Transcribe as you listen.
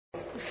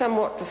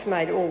somewhat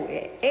dismayed, or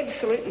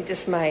absolutely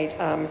dismayed,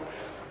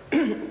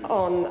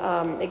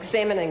 on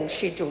examining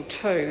Schedule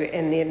 2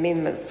 and the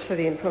amendment to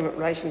the Employment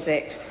Relations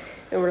Act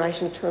in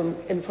relation to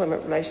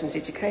employment relations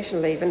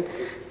education leave. And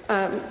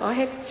I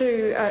have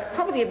to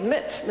probably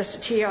admit,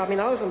 Mr Chair, I mean,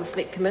 I was on the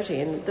select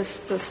committee and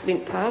this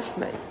went past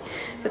me,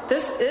 but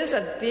this is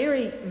a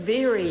very,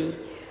 very,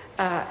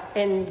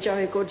 and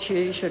Joe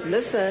Goodhue should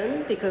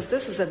listen, because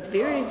this is a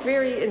very,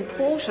 very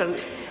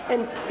important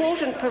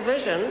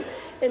provision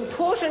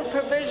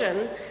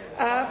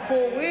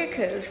for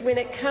workers when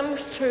it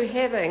comes to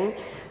having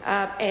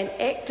an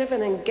active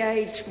and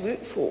engaged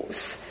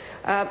workforce,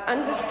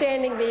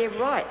 understanding their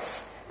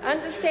rights.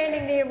 What's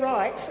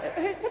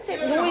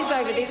that noise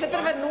over there? There's a bit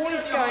of a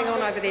noise going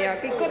on over there.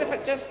 It'd be good if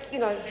it just,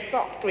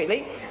 stopped,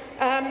 really.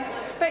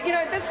 But,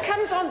 this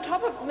comes on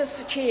top of,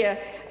 Mr Chair,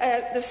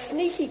 the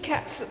sneaky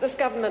cuts that this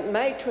government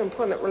made to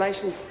employment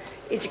relations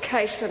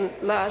education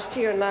last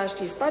year in last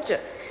year's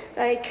budget.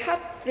 They cut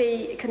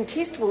the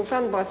contestable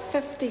fund by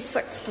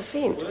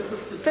 56%.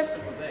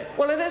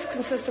 Well, it is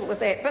consistent with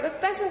that, but it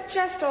doesn't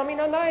just. I mean,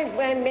 I know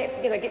when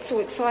Matt, gets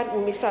all excited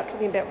when we start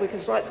talking about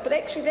workers' rights, but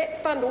actually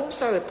that fund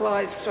also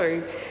applies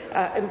to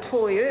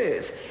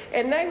employers,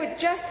 and they were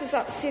just as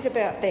upset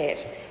about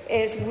that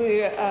as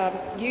were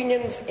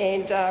unions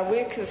and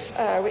workers'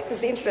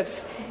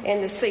 representatives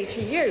and the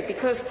CTU,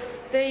 because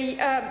the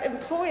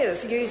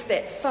employers use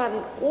that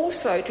fund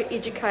also to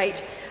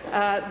educate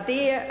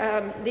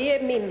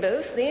their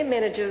members, their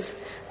managers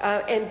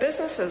and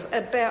businesses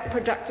about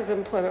productive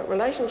employment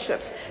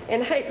relationships.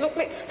 And hey, look,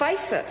 let's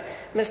face it,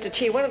 Mr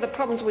Chair, one of the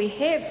problems we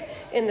have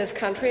in this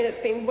country, and it's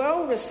been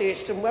well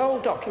researched and well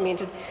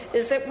documented,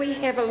 is that we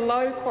have a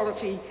low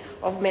quality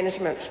of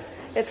management.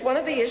 It's one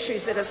of the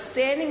issues that is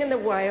standing in the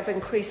way of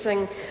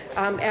increasing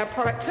our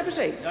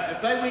productivity. Now,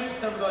 if they went to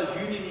some of those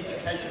union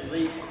education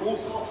leave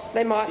courses,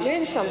 they might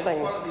learn something.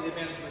 The quality of their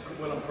management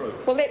could well improve.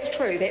 Well, that's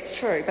true.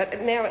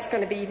 But now it's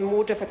going to be even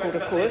more difficult,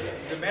 of course,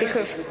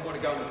 because wouldn't want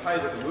to go on the pay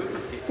that the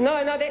workers get.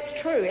 No, that's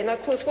true. And of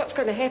course, what's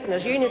going to happen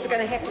is unions are going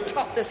to have to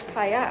top this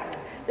pay up.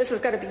 This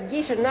is going to be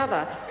yet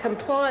another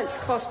compliance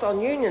cost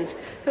on unions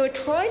who are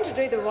trying to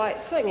do the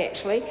right thing,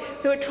 actually,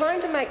 who are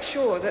trying to make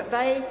sure that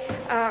they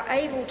are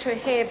able to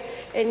have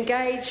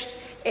engaged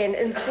and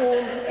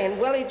informed and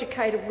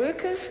well-educated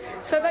workers,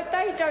 so that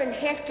they don't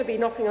have to be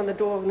knocking on the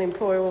door of an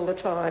employer all the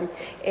time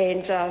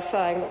and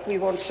saying, look, we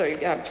want to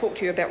talk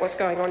to you about what's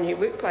going on in your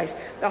workplace.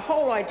 The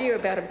whole idea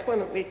about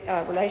employment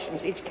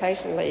relations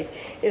education leave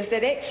is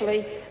that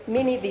actually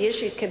many of the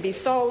issues can be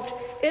solved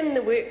in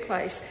the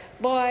workplace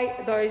by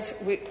those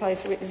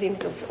workplace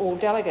representatives or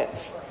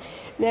delegates.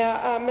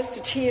 Now,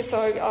 Mr Chair, so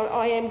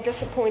I am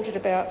disappointed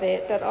about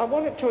that, but I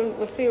wanted to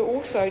refer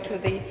also to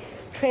the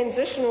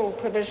transitional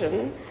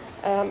provision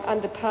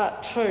under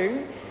Part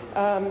 2,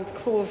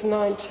 Clause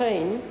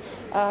 19,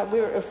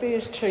 where it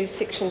refers to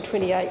Section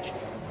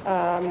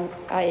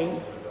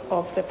 28A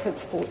of the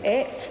Principal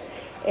Act.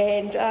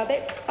 And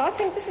I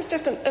think this is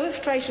just an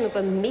illustration of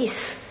the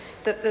mess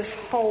that this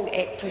whole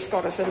Act has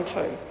got us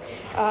into.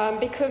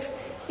 Because,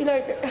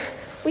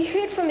 we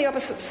heard from the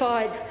opposite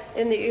side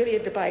in the earlier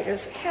debate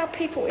is how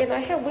people,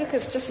 how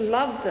workers just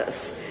love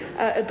this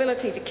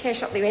ability to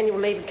cash up their annual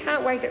leave and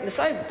can't wait, and they're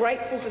so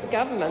grateful to the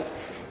government.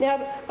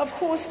 Now, of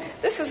course,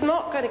 this is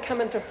not going to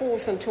come into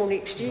force until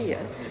next year.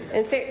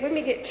 In fact, when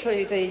we get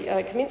to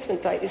the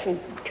commencement date, there's some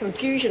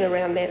confusion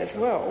around that as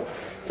well.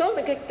 It's not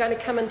going to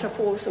come into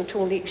force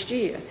until next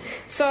year.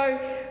 So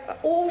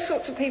all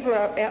sorts of people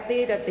are out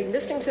there that have been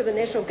listening to the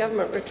national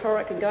government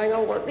rhetoric and going,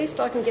 oh, well, at least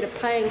I can get a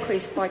pay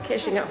increase by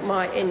cashing up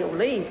my annual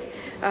leave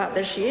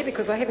this year,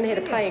 because I haven't had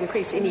a pay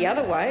increase any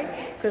other way,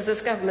 because this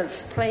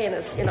government's plan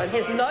is,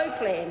 has no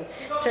plan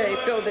to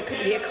build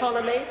the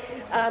economy.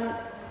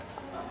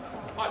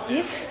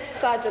 Yes,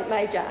 Sergeant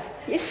Major.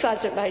 Yes,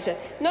 Sergeant Major.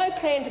 No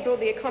plan to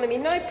build the economy,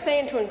 no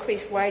plan to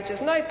increase wages,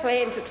 no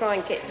plan to try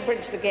and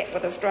bridge the gap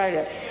with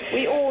Australia.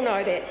 We all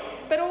know that.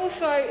 But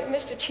also,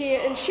 Mr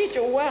Chair, in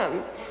Schedule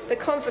 1, the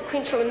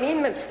consequential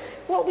amendments,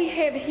 what we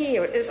have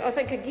here is, I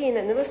think, again,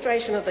 an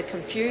illustration of the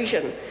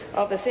confusion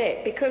of this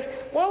Act, because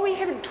while we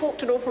haven't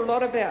talked an awful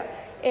lot about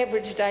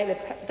average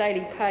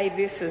daily pay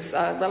versus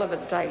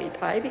relevant daily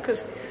pay,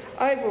 because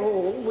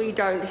overall we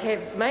don't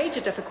have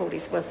major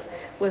difficulties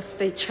with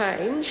the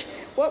change,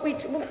 what we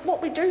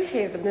do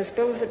have in this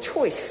bill is a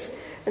choice,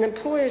 an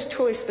employer's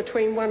choice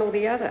between one or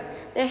the other.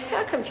 Now,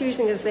 how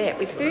confusing is that?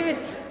 We've heard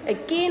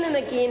again and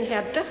again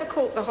how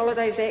difficult the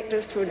Holidays Act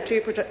is to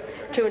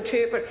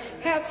interpret,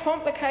 how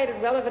complicated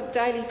relevant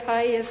daily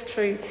pay is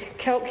to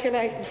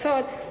calculate and so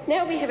on.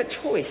 Now we have a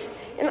choice.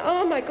 And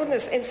oh my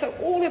goodness, and so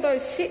all of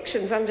those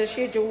sections under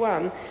Schedule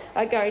 1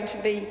 are going to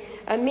be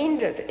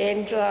amended,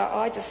 and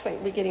I just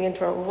think we're getting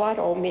into a right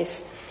old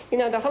mess.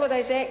 The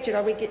Holidays Act,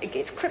 it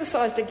gets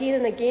criticised again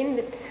and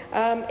again,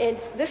 and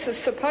this is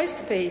supposed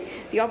to be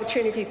the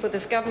opportunity for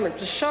this government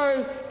to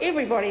show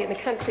everybody in the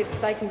country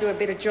that they can do a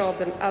better job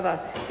than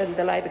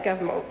the Labor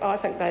government. I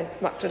think they've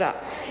mucked it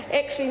up.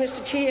 Actually,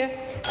 Mr Chair...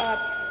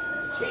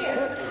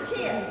 Mr